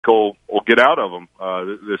will get out of him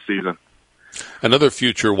this season. Another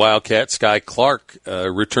future Wildcat, Sky Clark,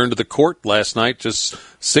 returned to the court last night, just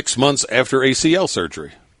 6 months after ACL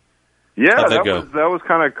surgery. Yeah, that was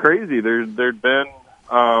kind of crazy. There'd been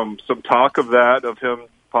some talk of him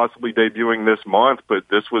possibly debuting this month, but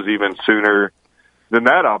this was even sooner than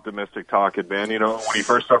that optimistic talk had been. When he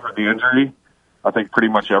first suffered the injury, I think pretty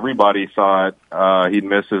much everybody thought he'd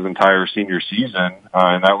miss his entire senior season,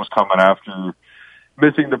 and that was coming after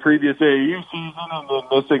missing the previous AAU season and then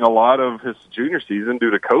missing a lot of his junior season due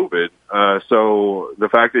to COVID. So the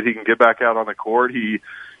fact that he can get back out on the court, he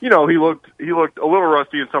looked a little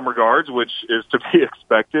rusty in some regards, which is to be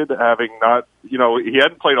expected, having not, he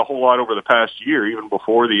hadn't played a whole lot over the past year, even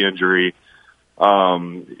before the injury.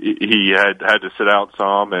 He had to sit out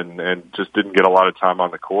some and just didn't get a lot of time on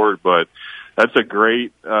the court, but that's a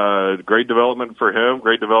great development for him,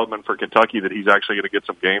 great development for Kentucky that he's actually going to get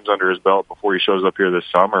some games under his belt before he shows up here this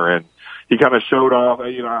summer. And he kind of showed off,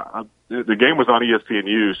 the game was on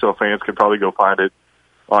ESPNU, so fans can probably go find it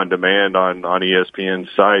on demand on ESPN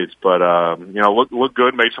sites. But, looked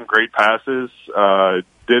good, made some great passes,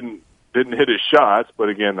 didn't hit his shots, but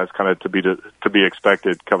again, that's kind of to be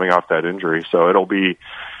expected coming off that injury. So it'll be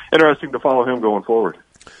interesting to follow him going forward.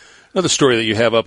 Another story that you have up